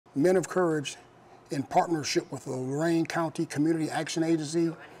Men of Courage, in partnership with the Lorain County Community Action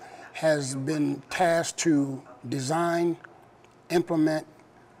Agency, has been tasked to design, implement,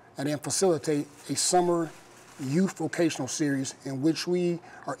 and then facilitate a summer youth vocational series in which we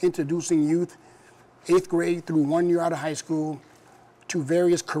are introducing youth 8th grade through 1 year out of high school to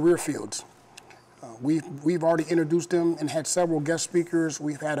various career fields. We've already introduced them and had several guest speakers.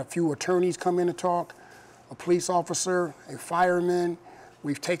 We've had a few attorneys come in to talk, a police officer, a fireman.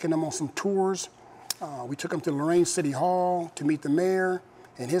 We've taken them on some tours. We took them to Lorain City Hall to meet the mayor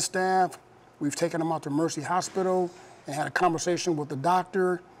and his staff. We've taken them out to Mercy Hospital and had a conversation with the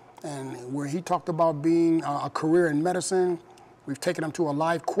doctor, and where he talked about being a career in medicine. We've taken them to a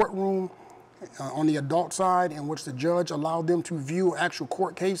live courtroom on the adult side in which the judge allowed them to view actual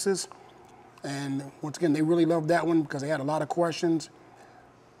court cases. And once again, they really loved that one because they had a lot of questions.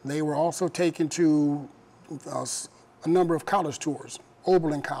 They were also taken to a number of college tours: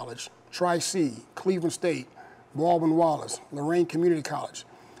 Oberlin College, Tri-C, Cleveland State, Baldwin-Wallace, Lorain Community College.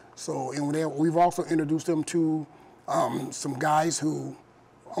 So, and we've also introduced them to some guys who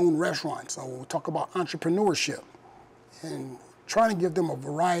own restaurants. So we'll talk about entrepreneurship and trying to give them a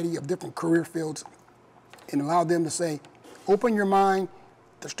variety of different career fields and allow them to say, open your mind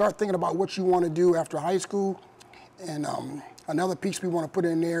to start thinking about what you want to do after high school. And another piece we want to put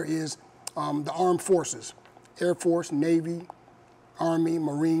in there is the armed forces: Air Force, Navy, Army,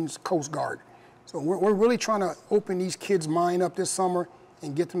 Marines, Coast Guard. So we're really trying to open these kids' mind up this summer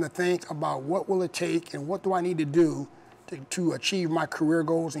and get them to think about what will it take and what do I need to do to achieve my career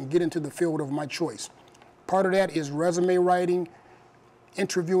goals and get into the field of my choice. Part of that is resume writing,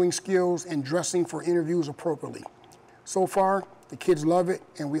 interviewing skills, and dressing for interviews appropriately. So far, the kids love it,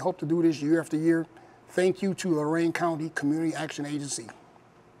 and we hope to do this year after year. Thank you to Lorain County Community Action Agency.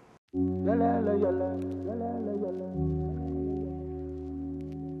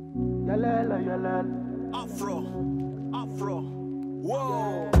 Afro, Afro,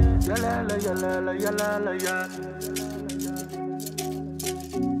 whoa. Yala, yala, yala, yala.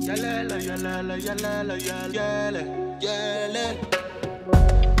 Yala, yala, yala, yala, yala.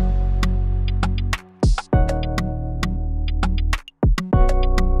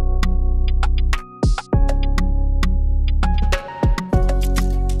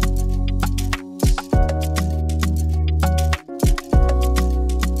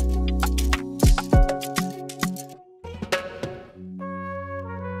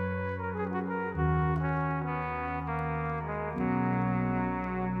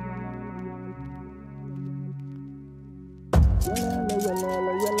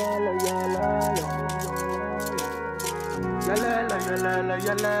 Yala, yala,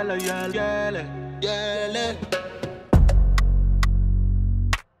 yala, yala, yala, yala.